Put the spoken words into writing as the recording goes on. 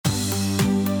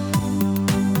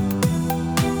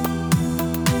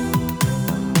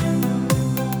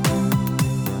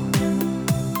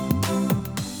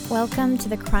Welcome to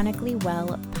the Chronically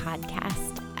Well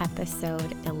podcast,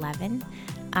 episode 11.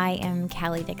 I am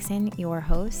Callie Dixon, your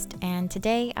host, and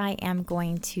today I am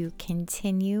going to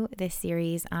continue this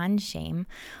series on shame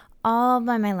all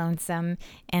by my lonesome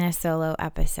in a solo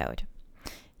episode.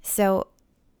 So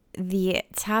the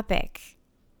topic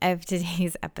of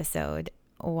today's episode,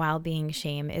 while being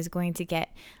shame, is going to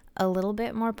get a little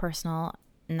bit more personal.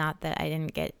 Not that I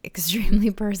didn't get extremely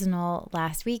personal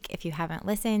last week. If you haven't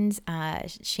listened,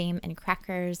 Shame and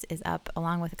Crackers is up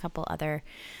along with a couple other,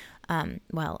 10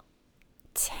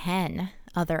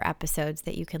 other episodes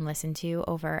that you can listen to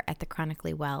over at the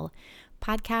Chronically Well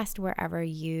podcast, wherever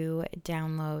you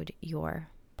download your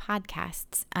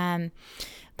podcasts.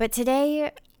 But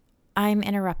today I'm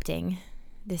interrupting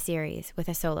the series with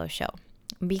a solo show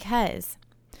because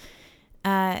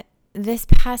this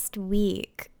past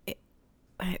week,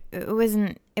 it was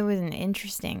an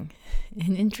interesting,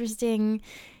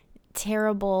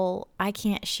 terrible, I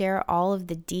can't share all of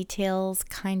the details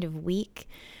kind of week,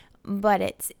 but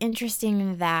it's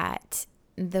interesting that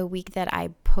the week that I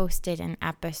posted an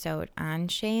episode on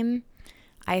shame,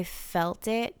 I felt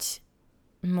it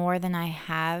more than I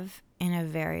have in a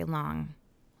very long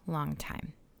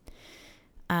time.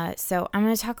 So I'm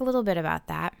going to talk a little bit about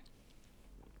that.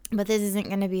 But this isn't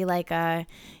going to be like an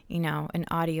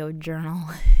audio journal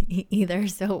either.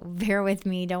 So bear with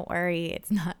me. Don't worry. It's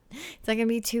not going to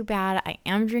be too bad. I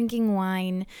am drinking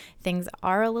wine. Things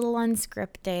are a little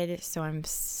unscripted. So I'm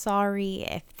sorry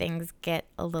if things get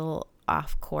a little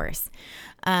off course.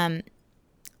 But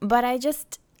I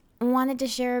just wanted to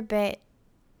share a bit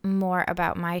more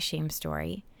about my shame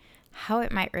story, how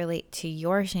it might relate to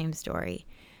your shame story.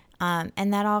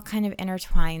 And that all kind of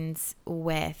intertwines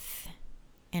with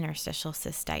interstitial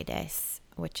cystitis,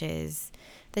 which is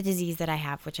the disease that I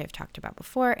have, which I've talked about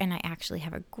before. And I actually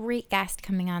have a great guest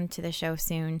coming on to the show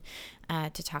soon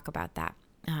to talk about that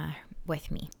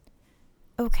with me.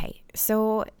 Okay,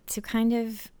 so to kind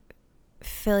of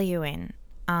fill you in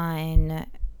on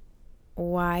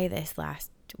why this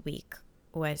last week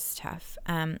was tough,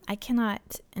 I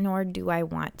cannot, nor do I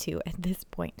want to at this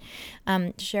point,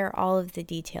 share all of the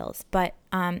details, but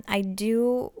I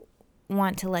do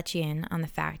want to let you in on the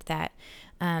fact that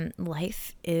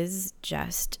life is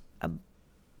just a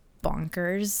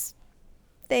bonkers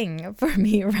thing for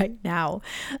me right now.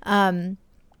 And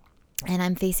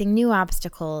I'm facing new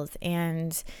obstacles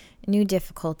and new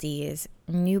difficulties,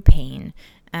 new pain,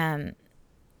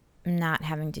 not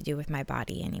having to do with my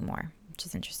body anymore, which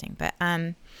is interesting. But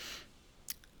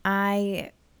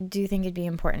I do think it'd be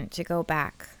important to go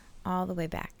back, all the way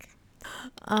back.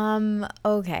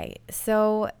 Okay,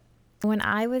 so when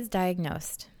I was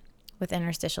diagnosed with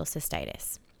interstitial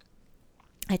cystitis,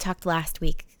 I talked last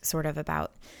week sort of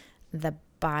about the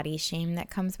body shame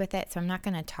that comes with it, so I'm not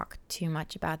going to talk too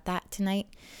much about that tonight.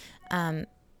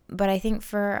 But I think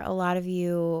for a lot of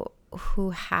you who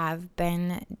have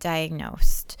been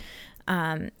diagnosed,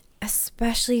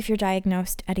 especially if you're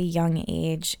diagnosed at a young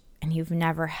age and you've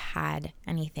never had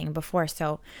anything before,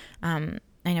 so I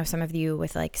know some of you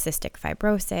with like cystic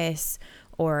fibrosis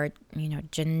or,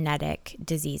 genetic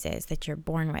diseases that you're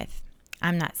born with.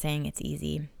 I'm not saying it's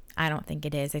easy. I don't think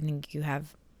it is. I think you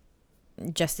have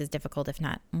just as difficult, if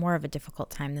not more of a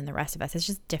difficult time than the rest of us. It's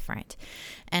just different.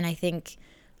 And I think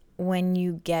when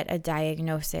you get a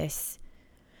diagnosis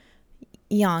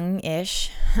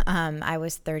young-ish, I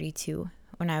was 32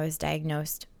 when I was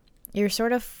diagnosed, you're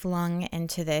sort of flung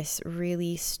into this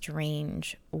really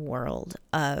strange world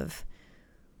of,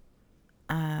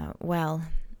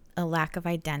 a lack of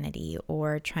identity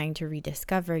or trying to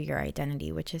rediscover your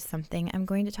identity, which is something I'm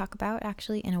going to talk about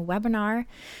actually in a webinar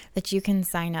that you can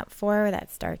sign up for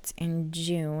that starts in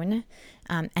June.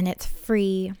 And it's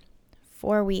free,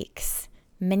 4 weeks,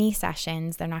 mini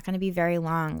sessions. They're not going to be very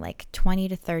long, like 20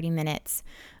 to 30 minutes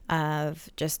of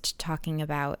just talking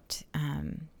about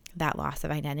that loss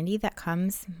of identity that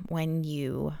comes when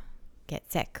you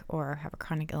get sick or have a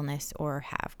chronic illness or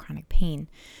have chronic pain.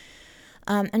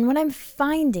 And what I'm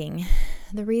finding,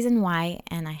 the reason why,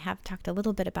 and I have talked a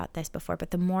little bit about this before,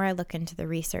 but the more I look into the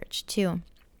research too,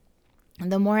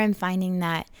 the more I'm finding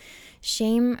that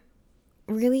shame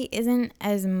really isn't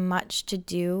as much to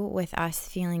do with us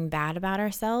feeling bad about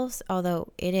ourselves,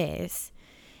 although it is.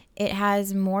 It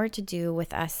has more to do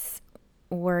with us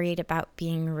worried about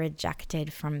being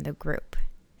rejected from the group.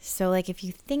 So like if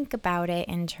you think about it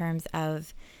in terms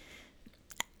of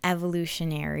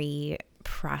evolutionary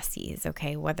processes,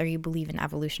 okay, whether you believe in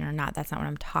evolution or not, that's not what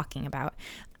I'm talking about.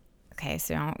 Okay,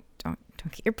 so don't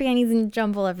get your panties in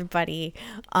jumble, everybody.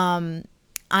 I'm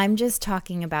just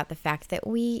talking about the fact that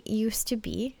we used to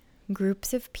be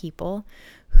groups of people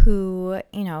who,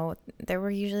 there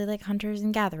were usually like hunters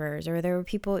and gatherers, or there were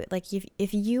people like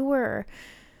if you were,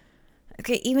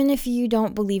 okay, even if you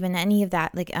don't believe in any of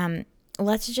that, like,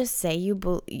 let's just say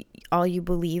all you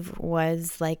believe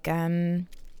was like,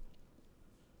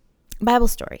 Bible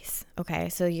stories. Okay.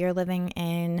 So you're living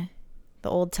in the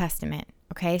Old Testament.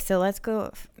 Okay. So let's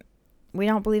go. We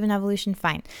don't believe in evolution.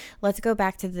 Fine. Let's go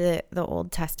back to the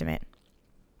Old Testament.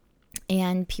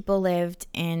 And people lived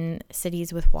in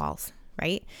cities with walls,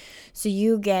 right? So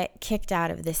you get kicked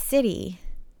out of the city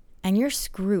and you're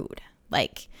screwed.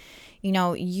 Like, you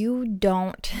don't you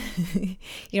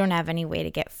don't have any way to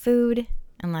get food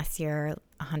unless you're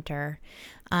a hunter.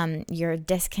 You're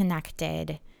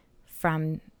disconnected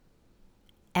from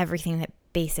everything that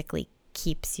basically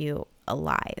keeps you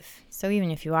alive. So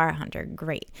even if you are a hunter,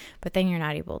 great. But then you're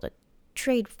not able to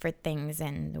trade for things,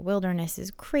 and the wilderness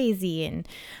is crazy, and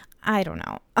I don't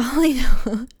know.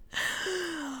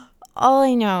 All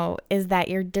I know is that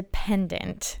you're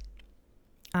dependent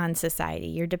on society.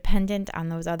 You're dependent on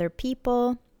those other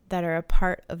people that are a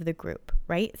part of the group,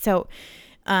 right? So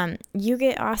you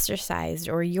get ostracized,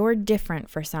 or you're different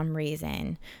for some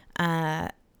reason.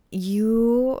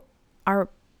 You are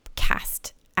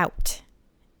cast out,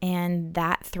 and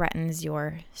that threatens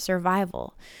your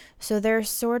survival. So there's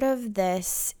sort of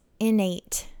this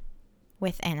innate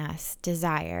within us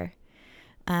desire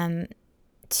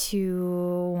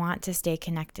to want to stay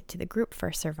connected to the group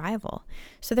for survival.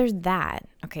 So there's that.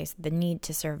 Okay, so the need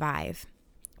to survive,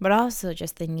 but also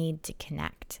just the need to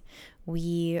connect.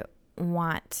 We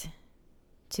want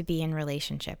to be in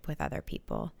relationship with other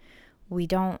people. We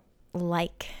don't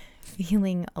like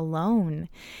feeling alone.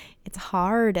 It's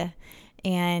hard.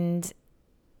 And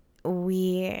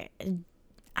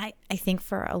I think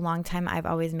for a long time, I've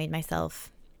always made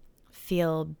myself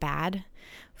feel bad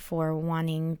for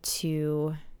wanting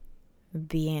to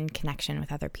be in connection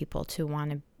with other people, to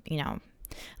want to,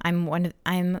 I'm more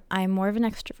of an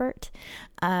extrovert.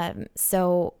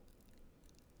 So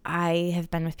I have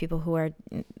been with people who are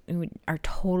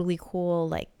totally cool,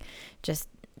 like just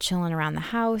chilling around the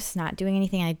house, not doing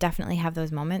anything. I definitely have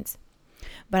those moments.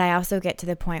 But I also get to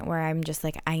the point where I'm just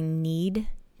like, I need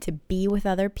to be with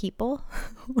other people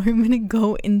or I'm going to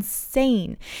go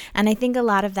insane. And I think a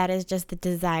lot of that is just the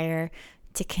desire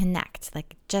to connect,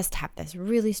 like just have this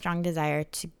really strong desire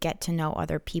to get to know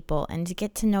other people and to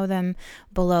get to know them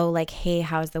below, like, hey,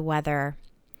 how's the weather?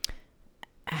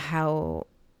 How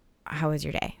was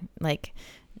your day? Like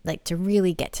to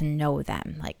really get to know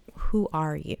them. Like, who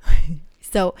are you?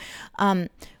 So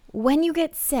when you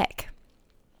get sick,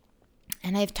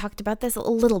 and I've talked about this a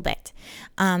little bit,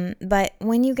 but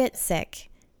when you get sick,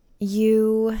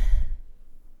 you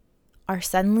are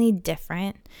suddenly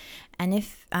different. And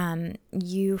if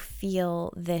you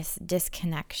feel this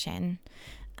disconnection,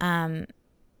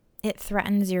 it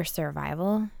threatens your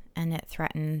survival, and it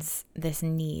threatens this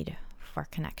need for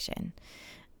connection.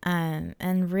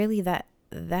 And really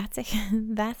that's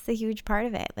a huge part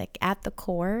of it. Like, at the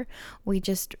core, we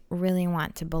just really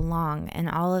want to belong, and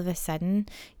all of a sudden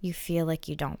you feel like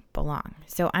you don't belong.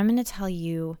 So I'm going to tell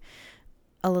you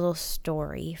a little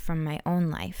story from my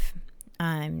own life.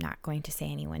 I'm not going to say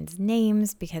anyone's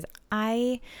names because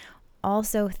I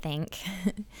also think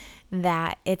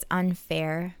that it's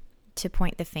unfair to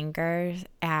point the finger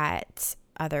at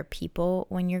other people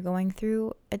when you're going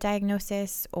through a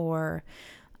diagnosis, or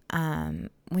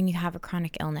when you have a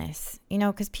chronic illness,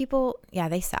 because people,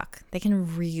 they suck. They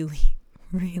can really,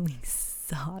 really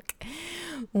suck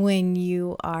when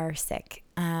you are sick.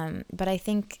 But I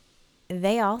think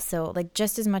they also, like,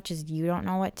 just as much as you don't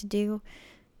know what to do,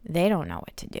 they don't know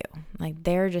what to do. Like,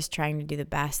 they're just trying to do the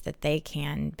best that they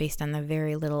can based on the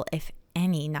very little, if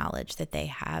any, knowledge that they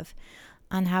have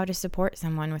on how to support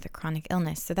someone with a chronic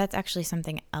illness. So that's actually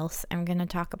something else I'm going to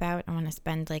talk about. I want to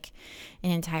spend like an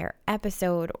entire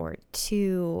episode or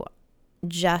two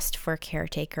just for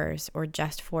caretakers, or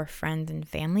just for friends and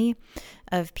family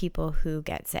of people who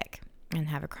get sick and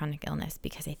have a chronic illness,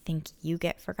 because I think you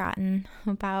get forgotten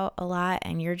about a lot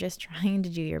and you're just trying to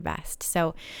do your best.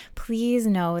 So please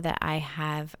know that I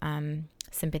have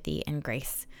sympathy and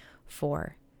grace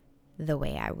for the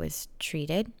way I was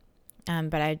treated.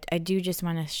 But I do just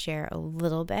want to share a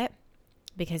little bit,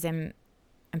 because I'm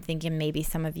thinking maybe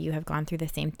some of you have gone through the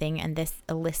same thing, and this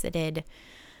elicited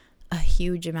a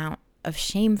huge amount of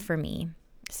shame for me.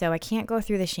 So I can't go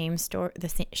through the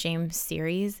shame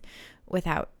series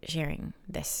without sharing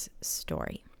this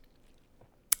story.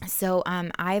 So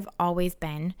I've always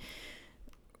been,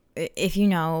 if you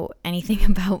know anything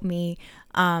about me,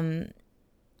 I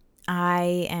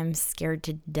am scared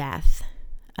to death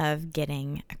of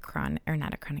getting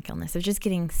not a chronic illness, of just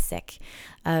getting sick,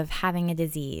 of having a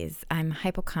disease. I'm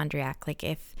hypochondriac. Like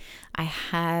if I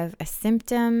have a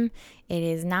symptom, it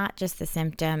is not just the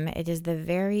symptom, it is the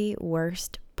very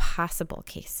worst possible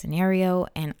case scenario,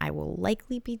 and I will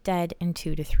likely be dead in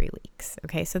 2 to 3 weeks.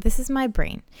 Okay, so this is my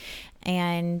brain,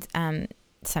 and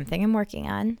something I'm working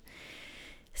on,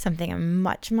 something I'm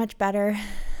much, much better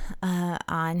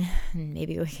on.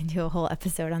 Maybe we can do a whole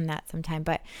episode on that sometime.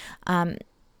 But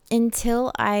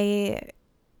until I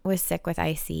was sick with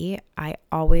IC, I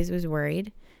always was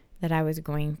worried that I was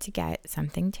going to get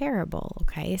something terrible.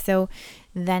 Okay, so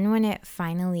then when it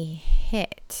finally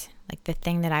hit, like the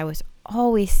thing that I was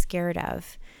always scared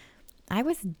of, I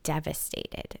was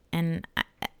devastated. And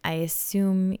I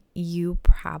assume you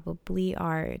probably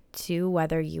are too,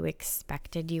 whether you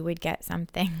expected you would get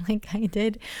something like I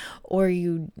did, or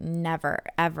you never,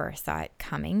 ever saw it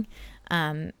coming.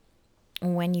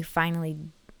 When you finally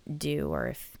do, or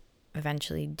if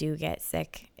eventually do get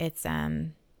sick, it's,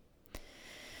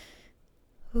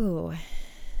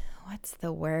 what's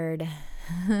the word?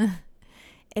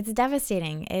 It's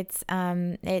devastating.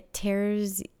 It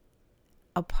tears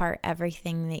apart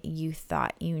everything that you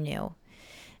thought you knew.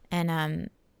 And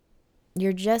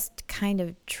you're just kind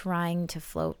of trying to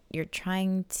float. You're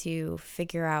trying to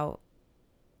figure out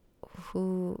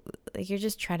you're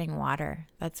just treading water.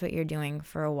 That's what you're doing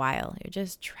for a while. You're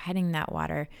just treading that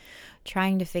water,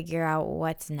 trying to figure out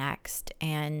what's next.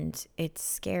 And it's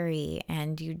scary,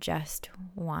 and you just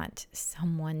want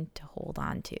someone to hold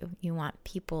on to. You want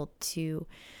people to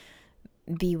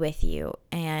be with you.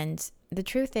 And the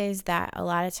truth is that a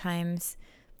lot of times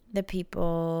the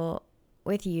people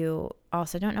with you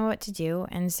also don't know what to do,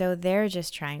 and so they're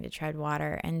just trying to tread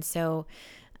water. And so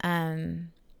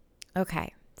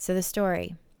okay, so the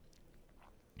story,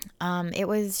 it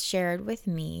was shared with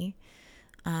me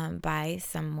by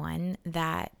someone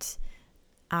that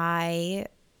I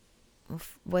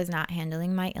was not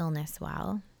handling my illness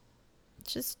well,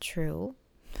 which is true.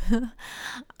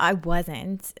 I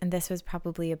wasn't, and this was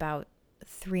probably about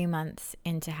 3 months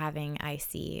into having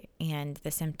IC, and the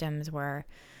symptoms were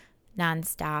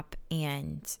nonstop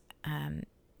and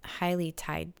highly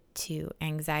tied to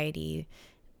anxiety.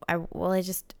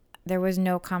 There was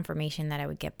no confirmation that I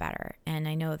would get better. And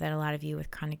I know that a lot of you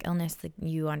with chronic illness, like,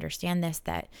 you understand this,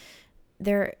 that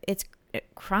it's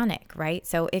chronic, right?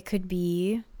 So it could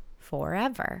be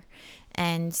forever.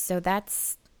 And so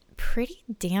that's pretty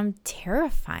damn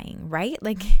terrifying, right?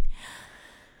 Like,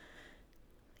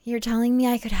 you're telling me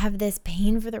I could have this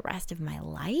pain for the rest of my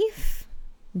life?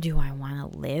 Do I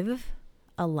want to live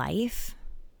a life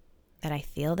that I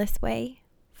feel this way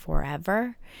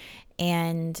forever?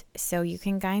 And so you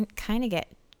can kind of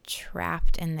get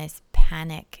trapped in this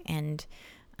panic and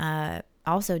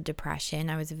also depression.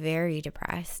 I was very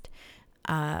depressed.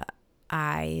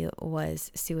 I was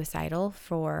suicidal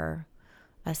for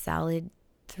a solid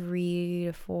 3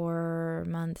 to 4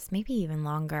 months, maybe even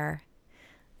longer.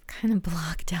 Kind of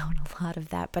blocked out a lot of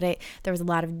that, but there was a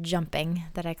lot of jumping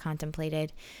that I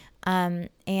contemplated, and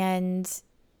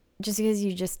just because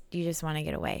you just want to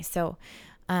get away. So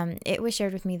it was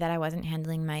shared with me that I wasn't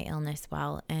handling my illness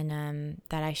well, and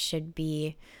that I should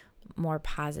be more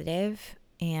positive,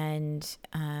 and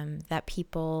that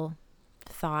people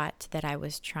thought that I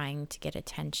was trying to get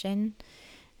attention,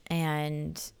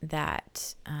 and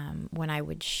that when I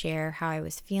would share how I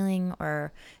was feeling,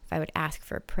 or if I would ask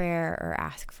for prayer or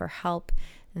ask for help,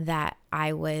 that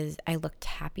I looked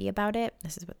happy about it.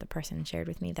 This is what the person shared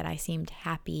with me, that I seemed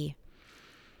happy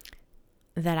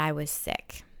that I was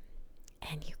sick.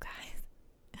 And you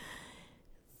guys,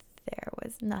 there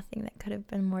was nothing that could have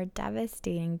been more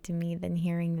devastating to me than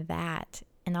hearing that,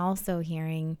 and also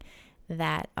hearing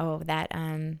that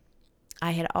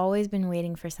I had always been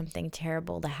waiting for something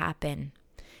terrible to happen,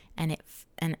 and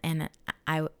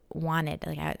I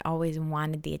always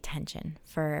wanted the attention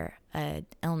for an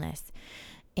illness,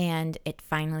 and it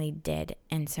finally did.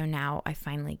 And so now I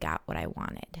finally got what I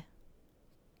wanted.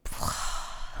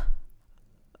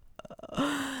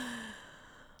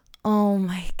 Oh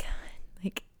my God,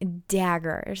 like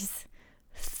daggers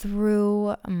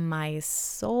through my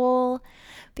soul.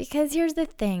 Because here's the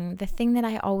thing that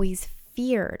I always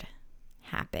feared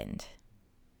happened.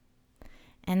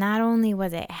 And not only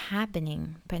was it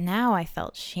happening, but now I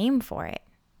felt shame for it.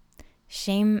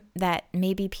 Shame that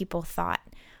maybe people thought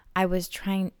I was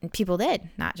trying, people did,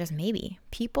 not just maybe.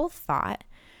 People thought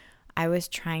I was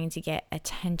trying to get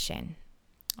attention,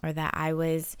 or that I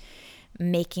was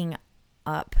making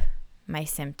up my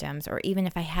symptoms, or even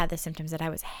if I had the symptoms, that I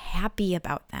was happy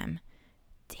about them.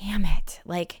 Damn it.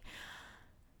 Like,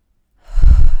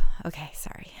 okay,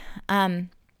 sorry.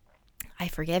 I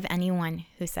forgive anyone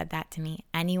who said that to me,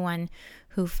 anyone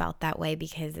who felt that way,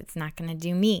 because it's not going to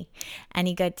do me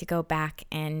any good to go back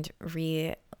and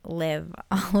relive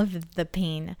all of the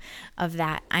pain of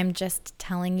that. I'm just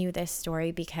telling you this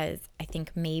story because I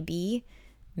think maybe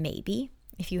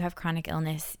if you have chronic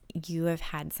illness, you have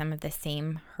had some of the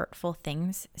same hurtful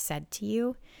things said to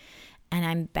you. And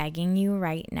I'm begging you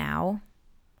right now,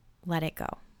 let it go.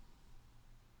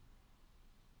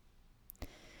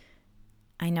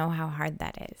 I know how hard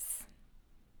that is.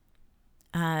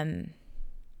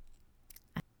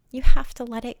 You have to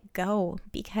let it go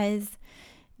because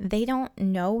they don't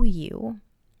know you.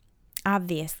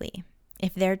 Obviously,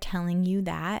 if they're telling you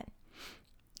that,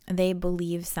 they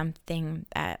believe something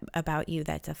about you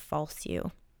that's a false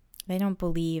you. They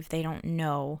don't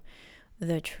know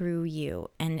the true you.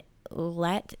 And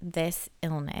let this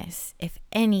illness, if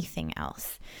anything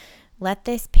else, let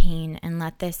this pain and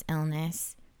let this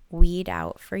illness weed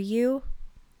out for you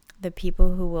the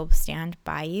people who will stand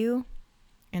by you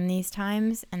in these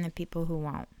times and the people who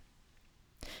won't,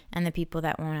 and the people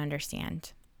that won't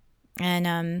understand.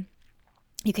 And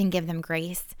you can give them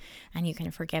grace and you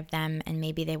can forgive them, and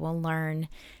maybe they will learn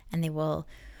and they will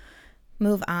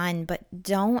move on, but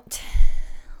don't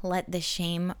let the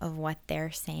shame of what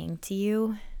they're saying to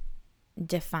you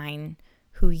define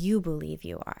who you believe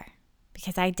you are.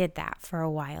 Because I did that for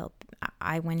a while.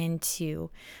 I went into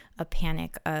a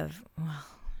panic of, well,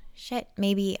 shit,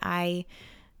 maybe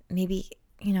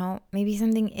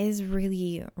something is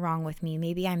really wrong with me.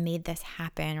 Maybe I made this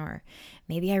happen, or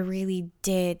maybe I really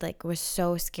did, was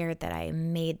so scared that I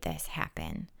made this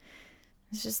happen.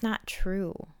 It's just not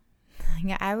true.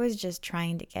 I was just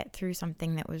trying to get through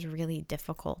something that was really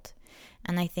difficult.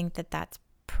 And I think that that's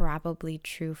probably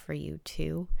true for you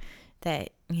too.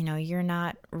 That, you're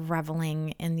not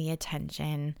reveling in the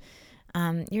attention.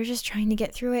 You're just trying to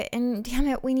get through it. And damn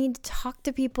it, we need to talk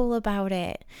to people about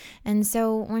it. And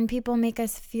so when people make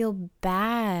us feel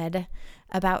bad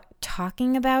about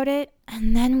talking about it,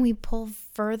 and then we pull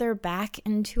further back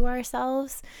into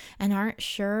ourselves and aren't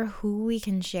sure who we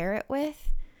can share it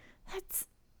with,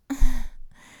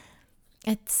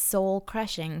 it's soul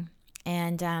crushing.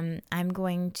 And I'm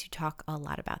going to talk a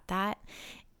lot about that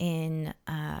in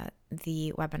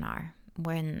the webinar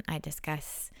when I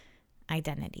discuss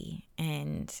identity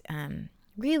and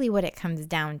really what it comes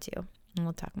down to. And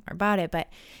we'll talk more about it, but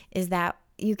is that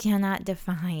you cannot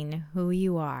define who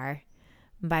you are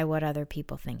by what other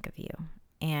people think of you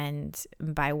and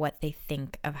by what they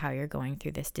think of how you're going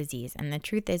through this disease. And the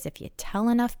truth is, if you tell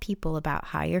enough people about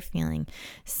how you're feeling,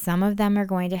 some of them are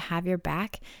going to have your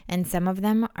back and some of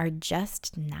them are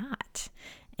just not.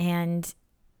 And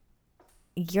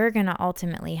you're going to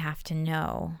ultimately have to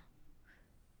know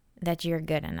that you're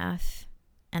good enough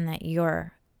and that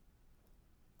you're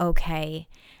okay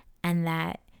and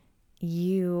that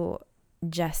you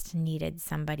just needed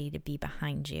somebody to be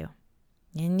behind you.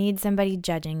 You didn't need somebody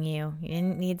judging you. You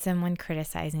didn't need someone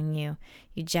criticizing you.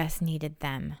 You just needed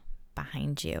them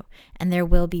behind you. And there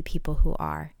will be people who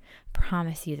are.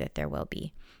 Promise you that there will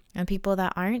be. And people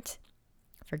that aren't,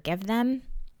 forgive them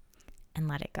and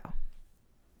let it go.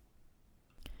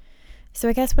 So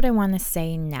I guess what I want to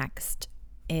say next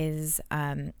is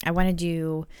I want to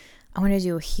do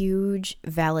a huge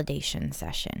validation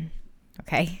session.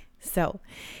 Okay? So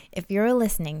if you're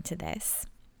listening to this,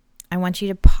 I want you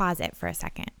to pause it for a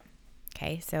second.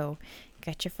 Okay? So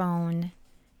get your phone,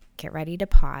 get ready to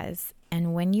pause.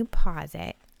 And when you pause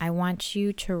it, I want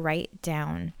you to write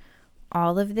down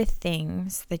all of the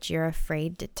things that you're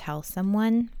afraid to tell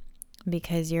someone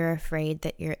because you're afraid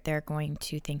that they're going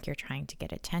to think you're trying to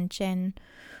get attention,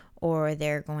 or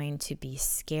they're going to be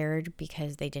scared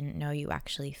because they didn't know you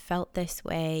actually felt this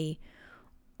way,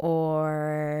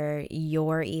 or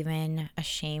you're even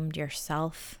ashamed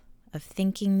yourself of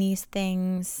thinking these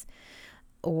things,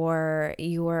 or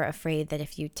you're afraid that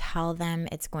if you tell them,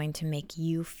 it's going to make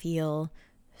you feel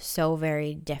so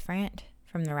very different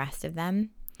from the rest of them.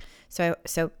 So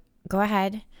go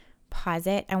ahead, pause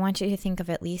it. I want you to think of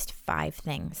at least 5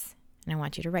 things, and I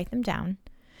want you to write them down,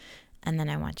 and then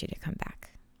I want you to come back.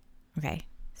 Okay,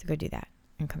 so go do that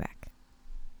and come back.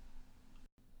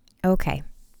 Okay,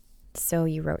 so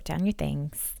you wrote down your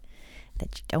things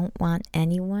that you don't want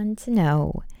anyone to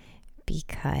know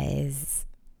because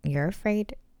you're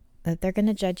afraid that they're going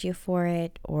to judge you for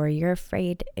it, or you're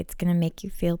afraid it's going to make you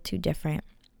feel too different.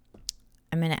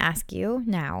 I'm going to ask you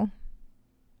now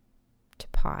to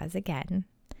pause again,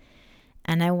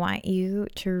 and I want you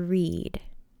to read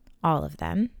all of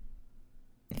them.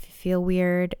 If you feel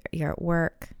weird, you're at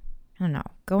work, I don't know,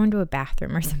 go into a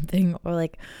bathroom or something, or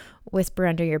whisper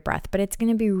under your breath, but it's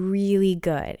going to be really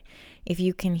good if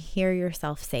you can hear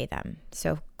yourself say them.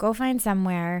 So go find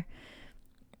somewhere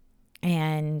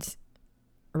and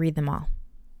read them all.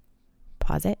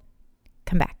 Pause it.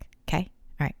 Come back. Okay?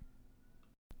 All right.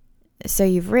 So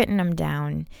you've written them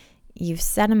down. You've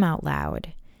said them out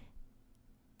loud.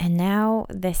 And now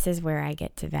this is where I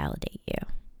get to validate you.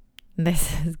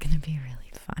 This is going to be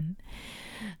really fun.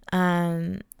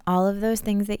 All of those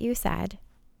things that you said,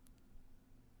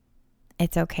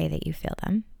 it's okay that you feel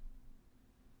them.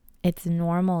 It's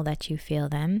normal that you feel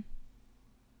them.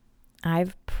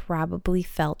 I've probably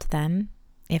felt them.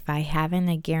 If I haven't,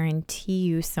 I guarantee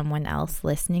you someone else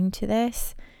listening to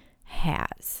this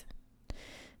has.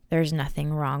 There's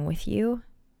nothing wrong with you.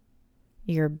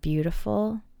 You're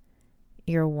beautiful.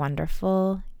 You're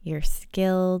wonderful. You're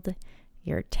skilled.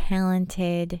 You're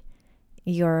talented.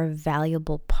 You're a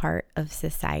valuable part of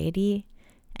society,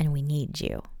 and we need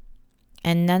you.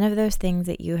 And none of those things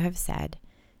that you have said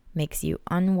makes you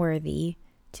unworthy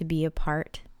to be a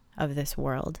part of this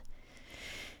world.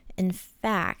 In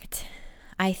fact,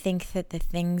 I think that the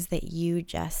things that you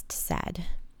just said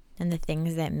and the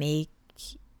things that make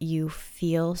you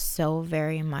feel so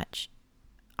very much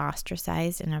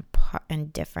ostracized and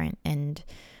different and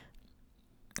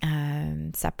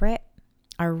separate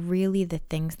are really the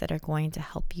things that are going to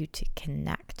help you to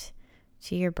connect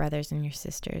to your brothers and your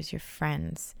sisters, your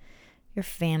friends, your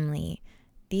family.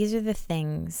 These are the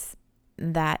things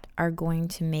that are going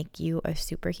to make you a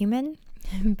superhuman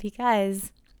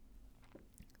because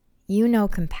you know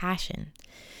compassion.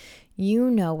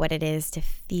 You know what it is to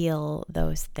feel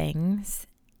those things,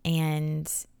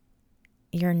 and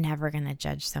you're never going to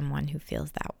judge someone who feels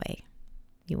that way.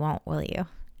 You won't, will you?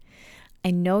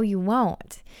 I know you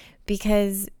won't,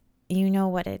 because you know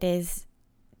what it is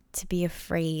to be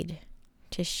afraid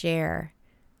to share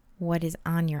what is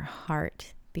on your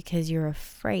heart because you're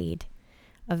afraid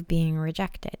of being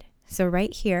rejected. So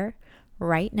right here,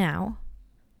 right now,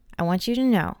 I want you to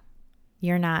know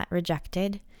you're not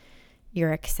rejected,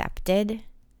 you're accepted,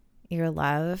 you're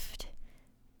loved,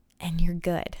 and you're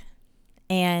good.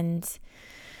 And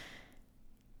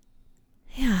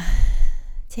yeah,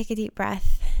 take a deep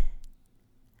breath.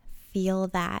 Feel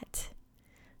that.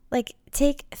 Like,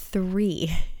 take 3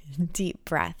 deep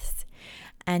breaths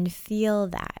and feel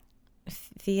that.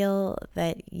 Feel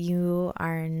that you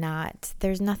are not,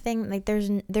 there's nothing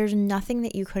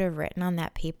that you could have written on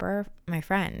that paper, my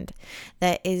friend,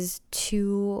 that is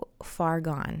too far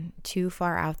gone, too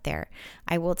far out there.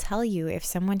 I will tell you, if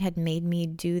someone had made me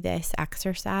do this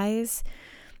exercise,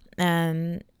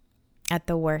 at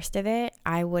the worst of it,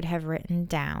 I would have written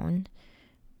down,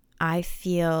 I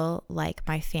feel like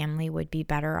my family would be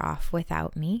better off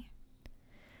without me.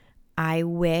 I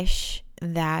wish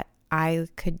that I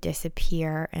could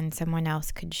disappear and someone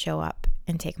else could show up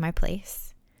and take my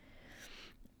place.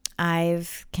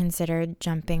 I've considered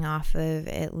jumping off of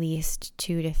at least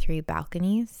 2 to 3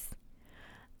 balconies.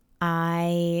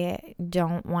 I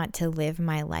don't want to live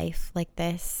my life like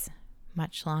this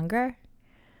much longer.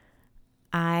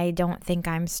 I don't think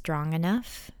I'm strong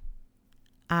enough.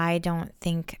 I don't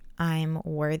think I'm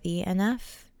worthy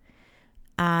enough.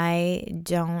 I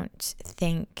don't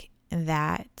think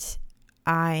that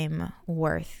I'm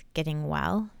worth getting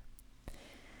well.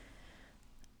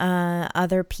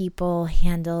 Other people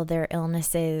handle their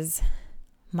illnesses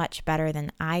much better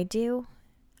than I do.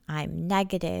 I'm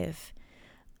negative.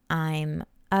 I'm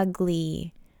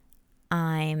ugly.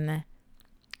 I'm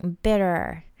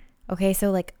bitter. Okay, so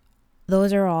like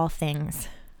those are all things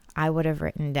I would have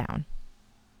written down.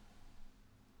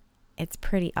 It's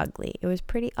pretty ugly. It was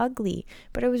pretty ugly,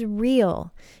 but it was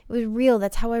real. It was real.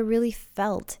 That's how I really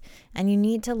felt. And you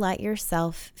need to let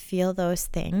yourself feel those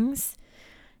things.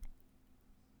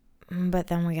 But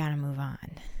then we got to move on.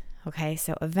 Okay,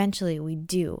 so eventually we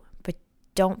do. But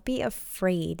don't be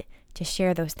afraid to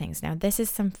share those things. Now, this is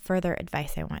some further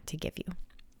advice I want to give you.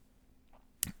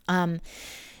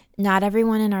 Not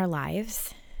everyone in our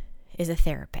lives is a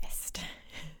therapist.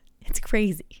 It's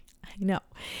crazy. I know.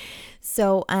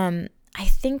 So I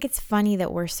think it's funny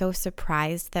that we're so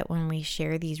surprised that when we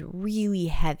share these really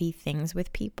heavy things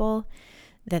with people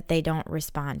that they don't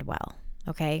respond well,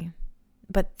 okay?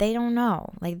 But they don't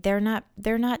know. Like they're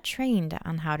not trained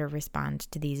on how to respond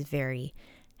to these very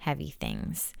heavy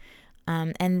things.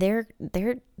 And they're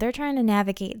trying to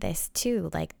navigate this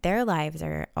too. Like their lives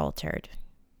are altered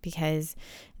because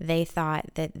they thought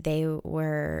that they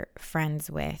were friends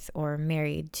with or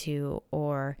married to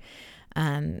or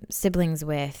siblings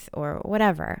with or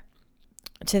whatever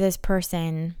to this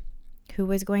person who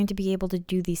was going to be able to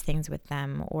do these things with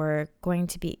them, or going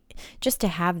to be just to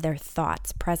have their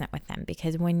thoughts present with them.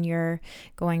 Because when you're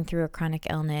going through a chronic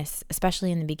illness,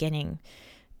 especially in the beginning,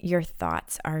 your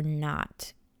thoughts are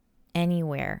not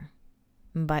anywhere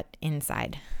but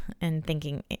inside and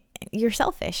thinking. You're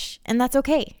selfish, and that's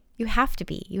okay. You have to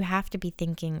be. You have to be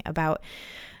thinking about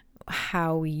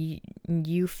how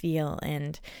you feel,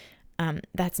 and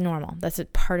that's normal. That's a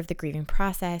part of the grieving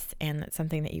process, and that's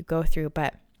something that you go through.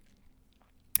 But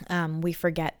we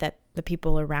forget that the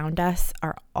people around us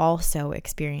are also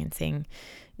experiencing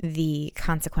the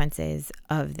consequences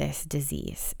of this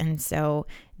disease. And so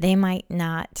they might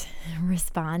not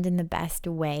respond in the best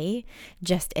way,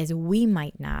 just as we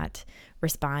might not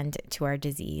respond to our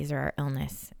disease or our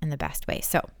illness in the best way.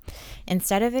 So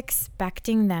instead of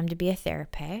expecting them to be a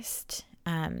therapist,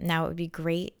 now it would be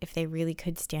great if they really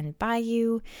could stand by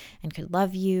you and could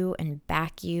love you and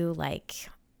back you. Like,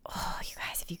 oh, you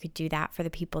guys, if you could do that for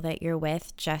the people that you're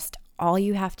with, just all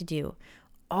you have to do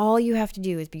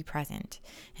is be present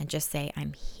and just say,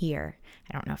 I'm here.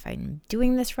 I don't know if I'm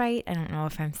doing this right. I don't know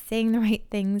if I'm saying the right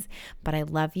things, but I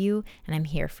love you and I'm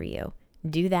here for you.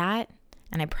 Do that,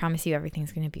 and I promise you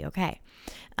everything's going to be okay.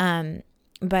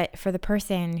 But for the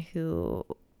person who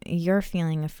you're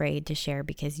feeling afraid to share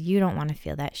because you don't want to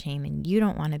feel that shame and you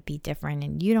don't want to be different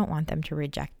and you don't want them to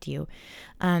reject you,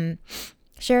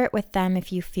 share it with them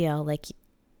if you feel like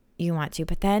you want to.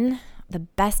 But then the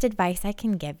best advice I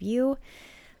can give you,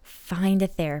 find a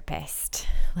therapist.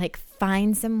 Like,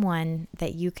 find someone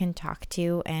that you can talk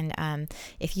to. And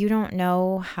if you don't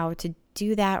know how to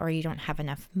do that, or you don't have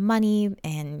enough money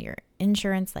and your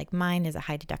insurance, like mine, is a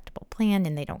high deductible plan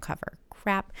and they don't cover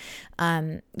crap,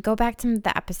 go back to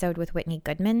the episode with Whitney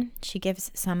Goodman. She gives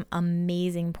some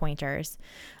amazing pointers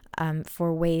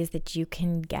for ways that you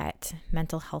can get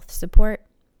mental health support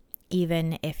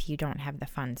even if you don't have the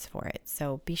funds for it.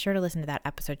 So be sure to listen to that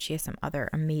episode. She has some other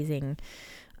amazing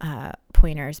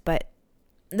pointers. But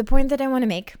the point that I want to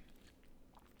make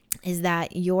is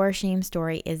that your shame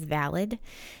story is valid,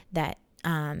 that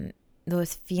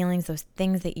those feelings, those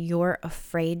things that you're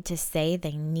afraid to say,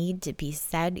 they need to be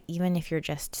said, even if you're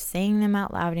just saying them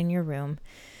out loud in your room.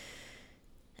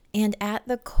 And at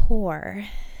the core,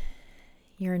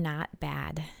 you're not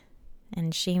bad.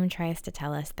 And shame tries to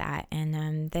tell us that.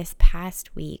 And this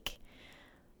past week,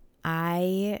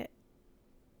 I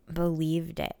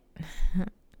believed it.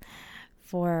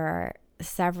 For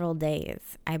several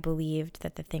days, I believed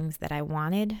that the things that I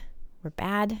wanted were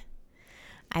bad.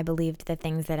 I believed the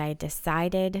things that I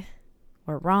decided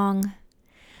were wrong.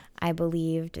 I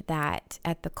believed that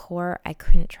at the core, I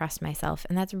couldn't trust myself.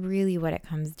 And that's really what it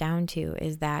comes down to,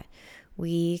 is that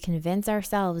we convince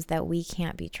ourselves that we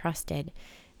can't be trusted.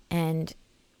 And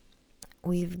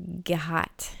we've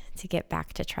got to get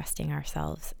back to trusting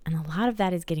ourselves. And a lot of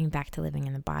that is getting back to living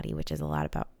in the body, which is a lot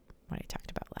about what I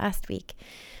talked about last week.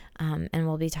 And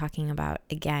we'll be talking about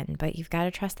again. But you've got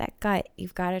to trust that gut.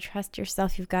 You've got to trust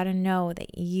yourself. You've got to know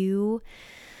that you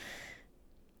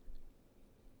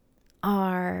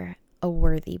are a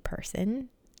worthy person.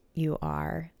 You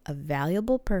are a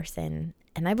valuable person.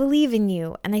 And I believe in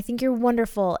you. And I think you're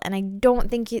wonderful. And I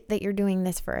don't think that you're doing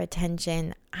this for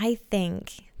attention. I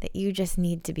think that you just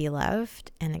need to be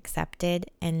loved and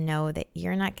accepted, and know that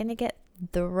you're not going to get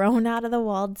thrown out of the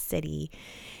walled city.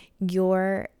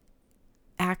 You're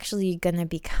actually going to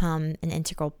become an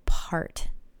integral part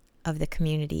of the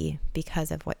community because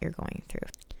of what you're going through.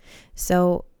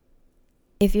 So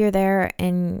if you're there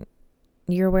and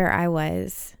you're where I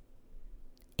was,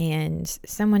 and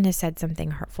someone has said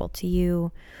something hurtful to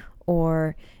you,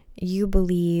 or you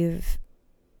believe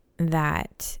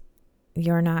that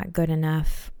you're not good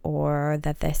enough, or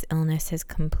that this illness has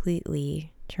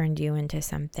completely turned you into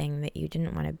something that you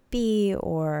didn't want to be,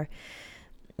 or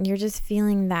you're just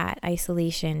feeling that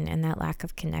isolation and that lack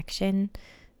of connection,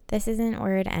 this isn't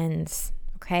where it ends,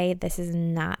 okay? This is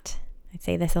not, I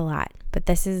say this a lot, but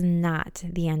this is not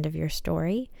the end of your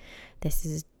story. This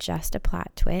is just a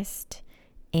plot twist,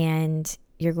 and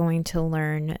you're going to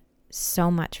learn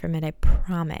so much from it. I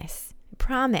promise.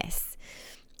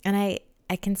 And I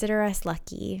consider us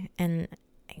lucky, and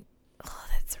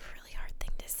that's a really hard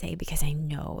thing to say, because I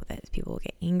know that people will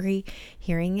get angry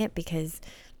hearing it, because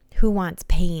who wants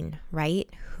pain, right?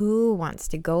 Who wants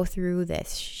to go through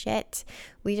this shit?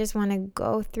 We just want to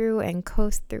go through and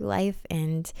coast through life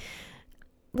and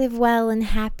live well and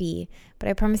happy. But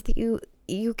I promise that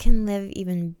you can live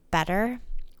even better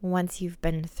once you've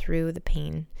been through the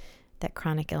pain that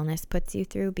chronic illness puts you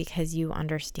through, because you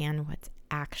understand what's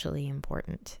actually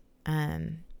important.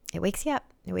 It wakes you up.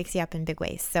 It wakes you up in big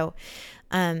ways. So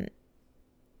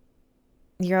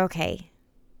you're okay.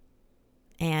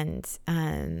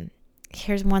 And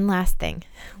here's one last thing.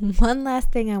 One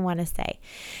last thing I want to say.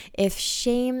 If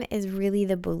shame is really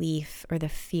the belief or the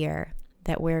fear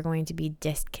that we're going to be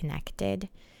disconnected,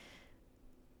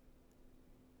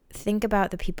 think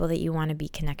about the people that you want to be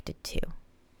connected to.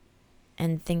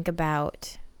 And think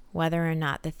about whether or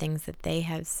not the things that they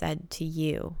have said to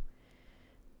you,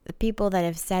 the people that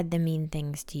have said the mean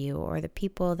things to you, or the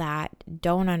people that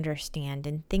don't understand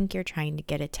and think you're trying to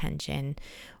get attention,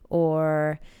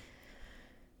 or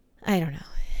I don't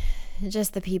know,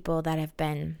 just the people that have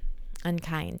been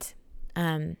unkind.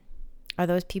 Are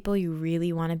those people you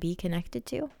really want to be connected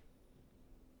to?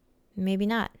 Maybe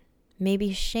not.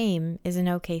 Maybe shame is an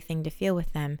okay thing to feel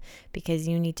with them because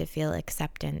you need to feel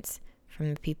acceptance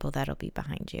from the people that'll be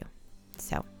behind you.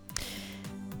 So,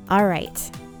 all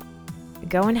right.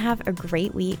 Go and have a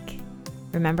great week.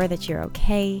 Remember that you're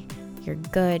okay. You're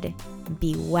good.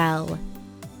 Be well.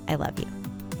 I love you.